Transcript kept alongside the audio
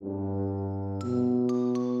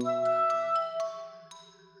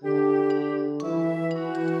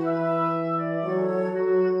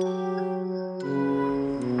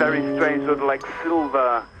very strange, sort of like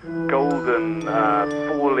silver, golden,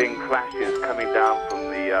 falling flashes coming down from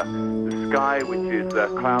the sky, which is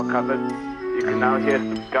cloud-covered. You can now hear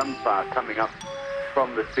some gunfire coming up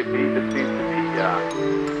from the city. This seems to be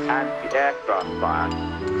anti-aircraft fire.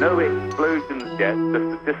 No explosions yet, just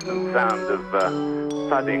a distant sound of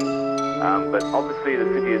thudding. But obviously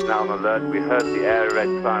the city is now on alert. We heard the air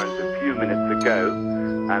raid sirens a few minutes ago,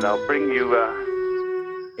 and I'll bring you...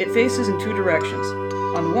 It faces in two directions.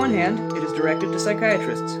 On the one hand, it is directed to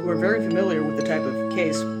psychiatrists, who are very familiar with the type of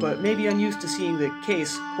case, but may be unused to seeing the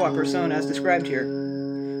case, qua persona, as described here.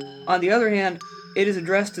 On the other hand, it is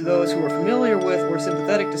addressed to those who are familiar with or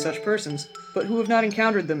sympathetic to such persons, but who have not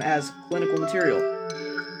encountered them as clinical material.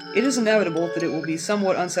 It is inevitable that it will be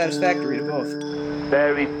somewhat unsatisfactory to both.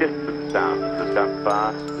 Very distant sounds of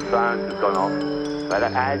gunfire. The sirens have gone off, but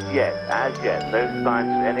as yet, no signs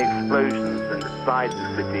of any explosions inside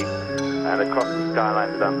the city and across the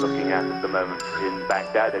skyline that I'm looking at the moment in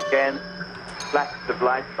Baghdad. Again, flashes of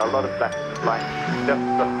light, a lot of flashes of light, just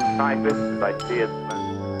the sky as I see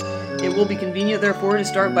it. It will be convenient, therefore, to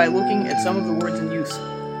start by looking at some of the words in use.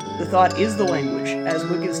 The thought is the language, as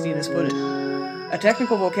Wittgenstein has put it. A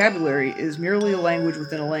technical vocabulary is merely a language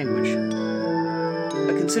within a language.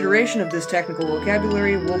 A consideration of this technical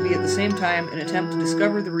vocabulary will be at the same time an attempt to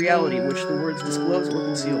discover the reality which the words disclose or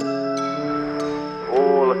conceal.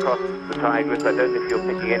 All across the Tigris, I don't know if you're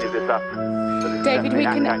picking any of this up. David,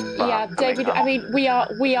 David, I mean, we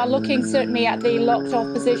are looking certainly at the locked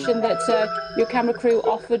off position that your camera crew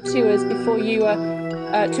offered to us before you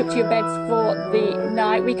took to your beds for the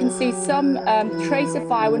night. We can see some tracer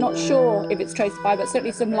fire. We're not sure if it's tracer fire, but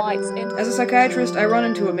certainly some lights in. As a psychiatrist, I run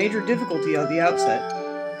into a major difficulty at the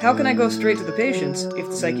outset. How can I go straight to the patients if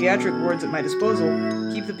the psychiatric words at my disposal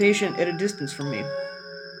keep the patient at a distance from me?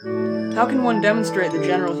 How can one demonstrate the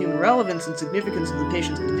general human relevance and significance of the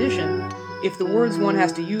patient's condition if the words one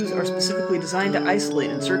has to use are specifically designed to isolate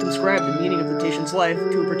and circumscribe the meaning of the patient's life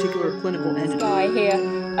to a particular clinical entity? Sky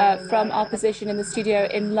here from our position in the studio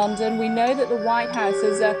in London. We know that the White House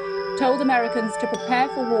has told Americans to prepare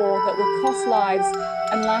for war that will cost lives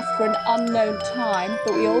and last for an unknown time.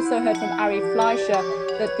 But we also heard from Ari Fleischer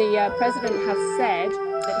that the president has said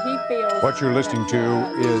that he feels... What you're listening to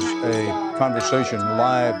is a conversation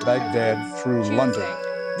live Baghdad through London.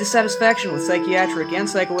 Dissatisfaction with psychiatric and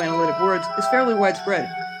psychoanalytic words is fairly widespread,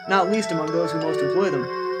 not least among those who most employ them.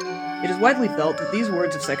 It is widely felt that these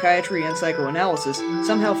words of psychiatry and psychoanalysis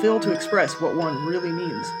somehow fail to express what one really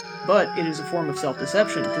means, but it is a form of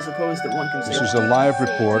self-deception to suppose that one can say... This is a live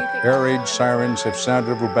report. Air raid sirens have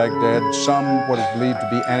sounded over Baghdad. Some, what is believed to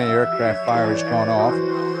be anti-aircraft fire, has gone off.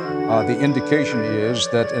 The indication is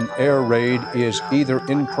that an air raid is either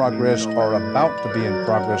in progress or about to be in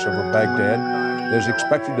progress over Baghdad. There's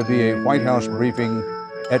expected to be a White House briefing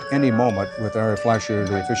at any moment with Ari Fleischer,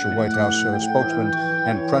 the official White House spokesman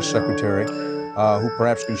and press secretary, who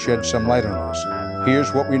perhaps can shed some light on this.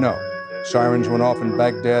 Here's what we know. Sirens went off in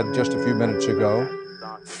Baghdad just a few minutes ago.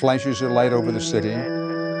 Flashes of light over the city.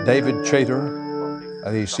 David Chater,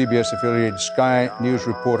 the CBS-affiliated Sky News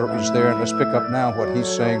reporter, is there, and let's pick up now what he's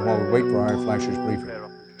saying while we wait for Ari Fleischer's briefing.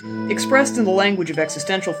 Expressed in the language of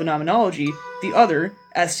existential phenomenology, the other,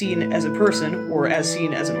 as seen as a person or as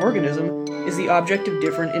seen as an organism, is the object of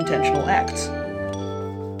different intentional acts.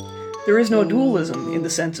 There is no dualism in the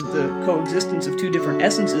sense of the coexistence of two different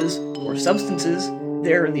essences or substances,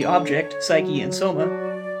 there in the object, psyche and soma.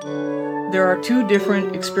 There are two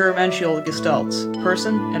different experiential gestalts,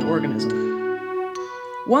 person and organism.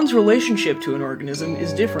 One's relationship to an organism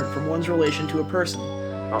is different from one's relation to a person.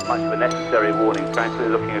 Not much of a necessary warning, frankly.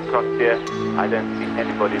 Looking across here, I don't see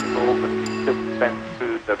anybody at all, but just spent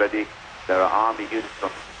food already. There are army units on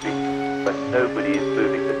the street, but nobody is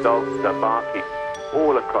moving. The dogs are barking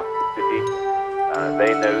all across the city.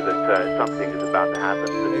 They know that something is about to happen.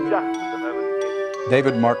 But just at the moment...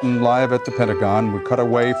 David Martin, live at the Pentagon. We cut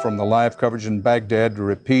away from the live coverage in Baghdad to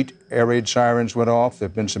repeat. Air raid sirens went off. There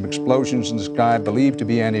have been some explosions in the sky, believed to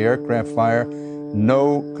be anti-aircraft fire.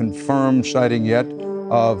 No confirmed sighting yet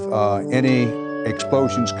of any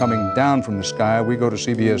explosions coming down from the sky. We go to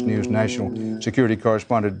CBS News national security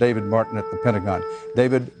correspondent David Martin at the Pentagon.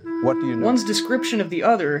 David, what do you know? One's description of the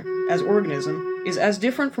other as organism is as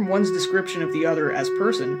different from one's description of the other as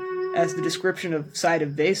person as the description of side of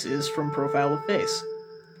vase is from profile of face.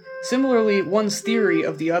 Similarly, one's theory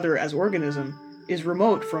of the other as organism is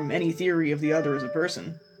remote from any theory of the other as a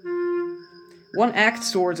person. One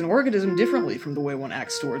acts towards an organism differently from the way one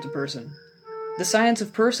acts towards a person. The science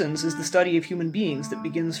of persons is the study of human beings that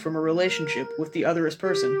begins from a relationship with the other as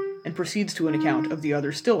person and proceeds to an account of the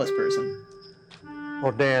other still as person.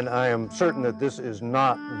 Well, Dan, I am certain that this is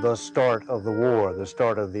not the start of the war, the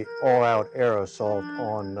start of the all-out air assault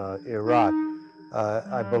on Iraq.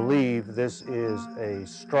 I believe this is a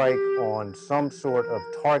strike on some sort of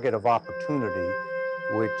target of opportunity,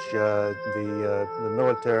 which the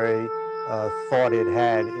military thought it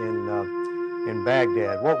had in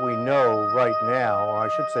Baghdad. What we know right now, or I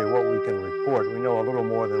should say what we can report, we know a little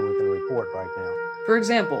more than we can report right now. For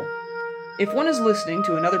example, if one is listening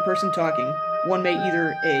to another person talking, one may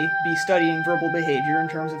either A, be studying verbal behavior in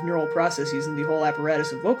terms of neural processes and the whole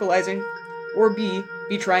apparatus of vocalizing, or B,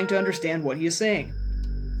 be trying to understand what he is saying.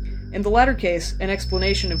 In the latter case, an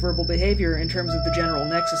explanation of verbal behavior in terms of the general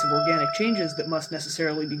nexus of organic changes that must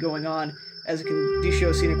necessarily be going on as a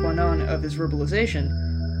conditio sine qua non of his verbalization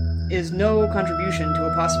is no contribution to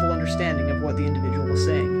a possible understanding of what the individual is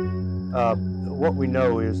saying. What we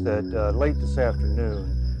know is that late this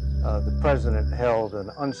afternoon, the President held an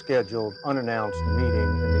unscheduled, unannounced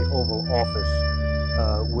meeting in the Oval Office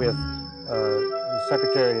with the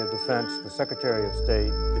Secretary of Defense, the Secretary of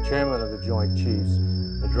State, the Chairman of the Joint Chiefs,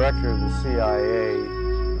 the Director of the CIA,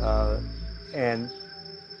 and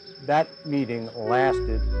that meeting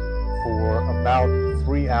lasted for about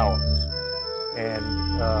 3 hours. And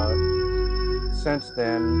since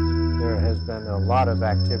then, there has been a lot of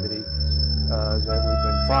activity that we've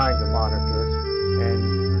been trying to monitor, and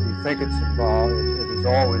we think it's involved. It is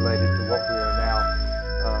all related to what we are now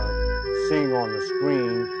seeing on the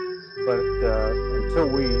screen, but until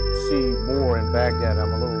we see more in Baghdad,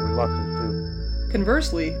 I'm a little reluctant to.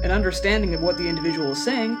 Conversely, an understanding of what the individual is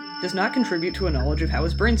saying does not contribute to a knowledge of how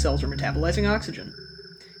his brain cells are metabolizing oxygen.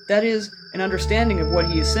 That is, an understanding of what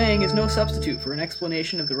he is saying is no substitute for an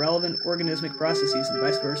explanation of the relevant organismic processes and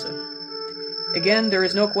vice versa. Again, there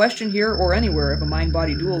is no question here or anywhere of a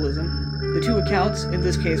mind-body dualism. The two accounts, in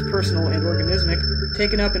this case personal and organismic,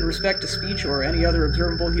 taken up in respect to speech or any other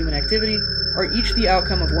observable human activity, are each the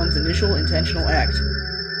outcome of one's initial intentional act.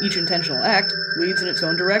 Each intentional act leads in its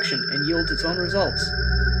own direction and yields its own results.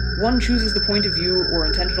 One chooses the point of view or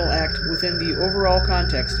intentional act within the overall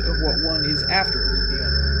context of what one is after with the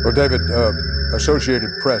other. Well, David, Associated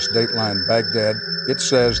Press, Dateline Baghdad, it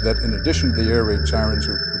says that in addition to the air raid sirens,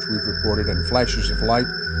 which we've reported, and flashes of light,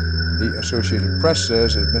 the Associated Press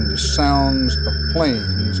says there have been the sounds of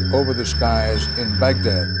planes over the skies in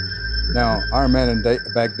Baghdad. Now, our man in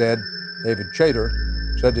Baghdad, David Chater,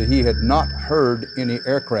 said that he had not heard any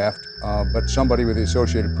aircraft, but somebody with the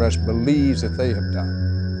Associated Press believes that they have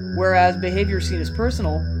done. Whereas behavior seen as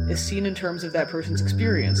personal is seen in terms of that person's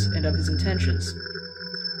experience and of his intentions.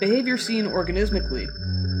 Behavior seen organismically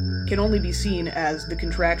can only be seen as the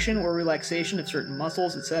contraction or relaxation of certain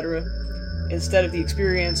muscles, etc. Instead of the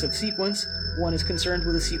experience of sequence, one is concerned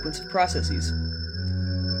with a sequence of processes.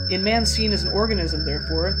 In man seen as an organism,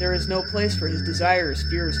 therefore, there is no place for his desires,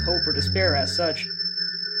 fears, hope, or despair as such.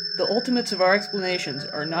 The ultimates of our explanations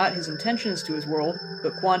are not his intentions to his world,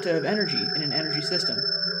 but quanta of energy in an energy system.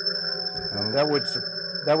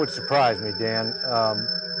 That would surprise me, Dan,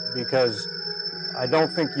 because I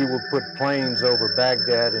don't think you would put planes over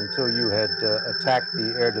Baghdad until you had attacked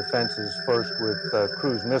the air defenses first with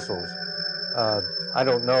cruise missiles. I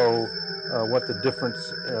don't know what the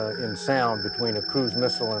difference in sound between a cruise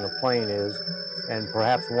missile and a plane is, and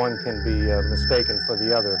perhaps one can be mistaken for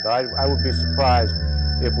the other. But I would be surprised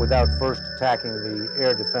if without first attacking the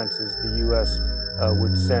air defenses, the U.S.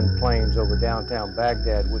 Would send planes over downtown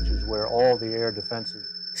Baghdad, which is where all the air defenses...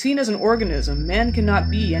 Seen as an organism, man cannot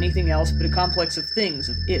be anything else but a complex of things,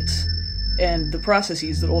 of its, and the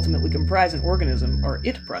processes that ultimately comprise an organism are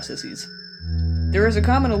it processes. There is a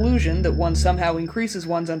common illusion that one somehow increases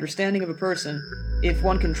one's understanding of a person if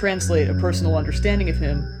one can translate a personal understanding of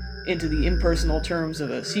him into the impersonal terms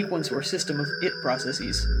of a sequence or system of it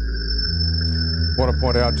processes. I want to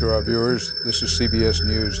point out to our viewers, this is CBS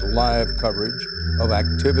News live coverage of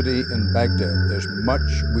activity in Baghdad. There's much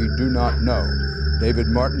we do not know. David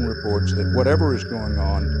Martin reports that whatever is going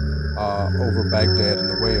on over Baghdad in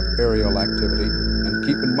the way of aerial activity, and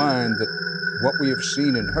keep in mind that what we have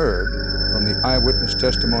seen and heard from the eyewitness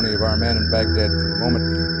testimony of our man in Baghdad for the moment,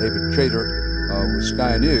 David Chater with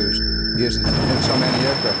Sky News, is that there's been some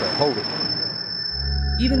anti-aircraft that hold it.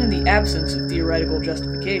 Even in the absence of theoretical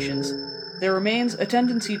justifications, there remains a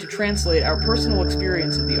tendency to translate our personal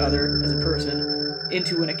experience of the other as a person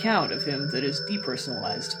into an account of him that is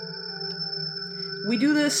depersonalized. We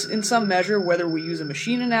do this in some measure whether we use a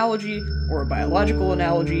machine analogy or a biological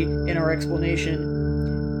analogy in our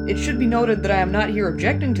explanation. It should be noted that I am not here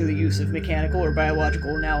objecting to the use of mechanical or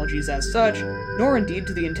biological analogies as such, nor indeed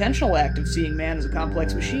to the intentional act of seeing man as a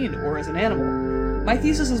complex machine or as an animal. My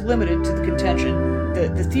thesis is limited to the contention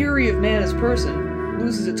that the theory of man as person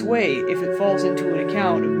loses its way if it falls into an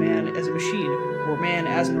account of man as a machine or man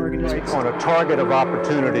as an organism. On a target of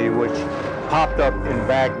opportunity which popped up in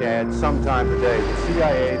Baghdad sometime today, the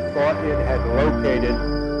CIA thought it had located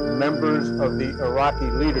members of the Iraqi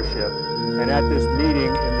leadership, and at this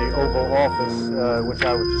meeting in the Oval Office, which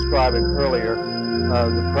I was describing earlier,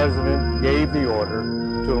 the president gave the order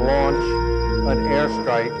to launch an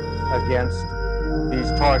airstrike against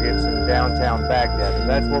these targets in downtown Baghdad. And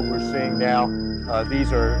that's what we're seeing now.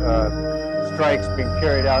 These are strikes being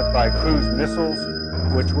carried out by cruise missiles,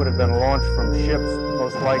 which would have been launched from ships,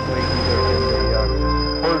 most likely either in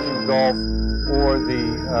the Persian Gulf or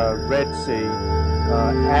the Red Sea,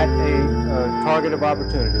 at a target of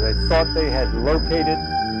opportunity. They thought they had located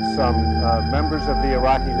some members of the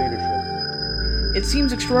Iraqi leadership. It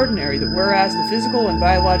seems extraordinary that whereas the physical and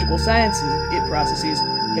biological sciences processes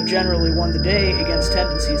have generally won the day against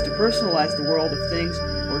tendencies to personalize the world of things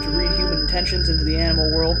or to read human intentions into the animal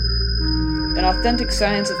world, an authentic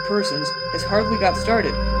science of persons has hardly got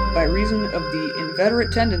started by reason of the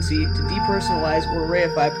inveterate tendency to depersonalize or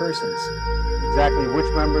reify persons. Exactly which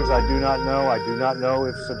members, I do not know. I do not know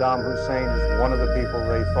if Saddam Hussein is one of the people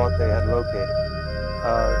they thought they had located.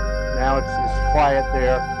 Now it's quiet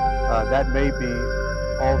there. That may be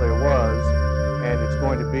all there was, and it's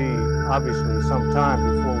going to be obviously some time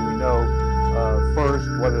before we know first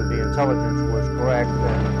whether the intelligence was correct,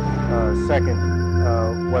 and second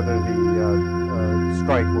whether the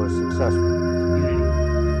strike was successful.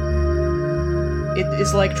 It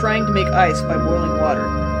is like trying to make ice by boiling water.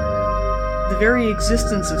 The very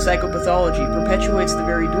existence of psychopathology perpetuates the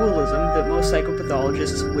very dualism that most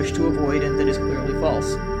psychopathologists wish to avoid and that is clearly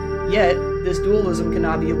false. Yet, this dualism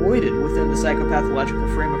cannot be avoided within the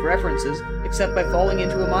psychopathological frame of references, except by falling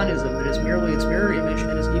into a monism that is merely its mirror image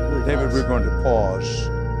and is equally David, false. we're going to pause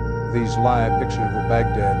these live pictures of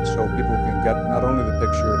Baghdad so people can get not only the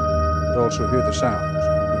picture, but also hear the sounds.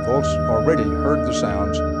 We've also already heard the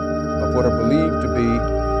sounds of what are believed to be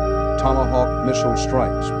Tomahawk missile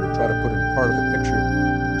strikes. We'll try to put in part of the picture.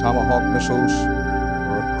 Tomahawk missiles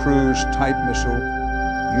are a cruise-type missile,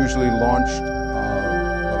 usually launched,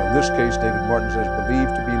 in this case, David Martin says,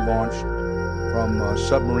 believed to be launched from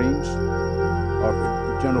submarines.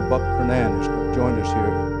 General Buck Kernan has joined us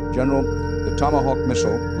here. General, the Tomahawk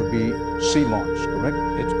missile would be sea-launched, correct?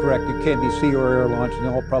 It's correct. It can be sea or air-launched. In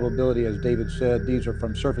all probability, as David said, these are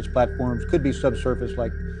from surface platforms. Could be subsurface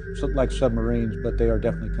like submarines, but they are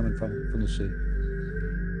definitely coming from the sea.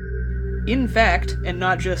 In fact, and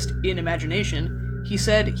not just in imagination, he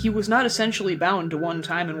said he was not essentially bound to one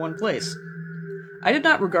time and one place. I did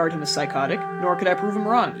not regard him as psychotic, nor could I prove him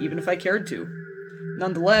wrong, even if I cared to.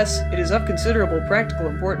 Nonetheless, it is of considerable practical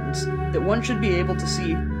importance that one should be able to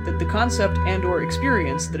see that the concept and/or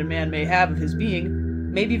experience that a man may have of his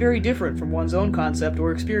being may be very different from one's own concept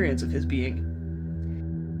or experience of his being.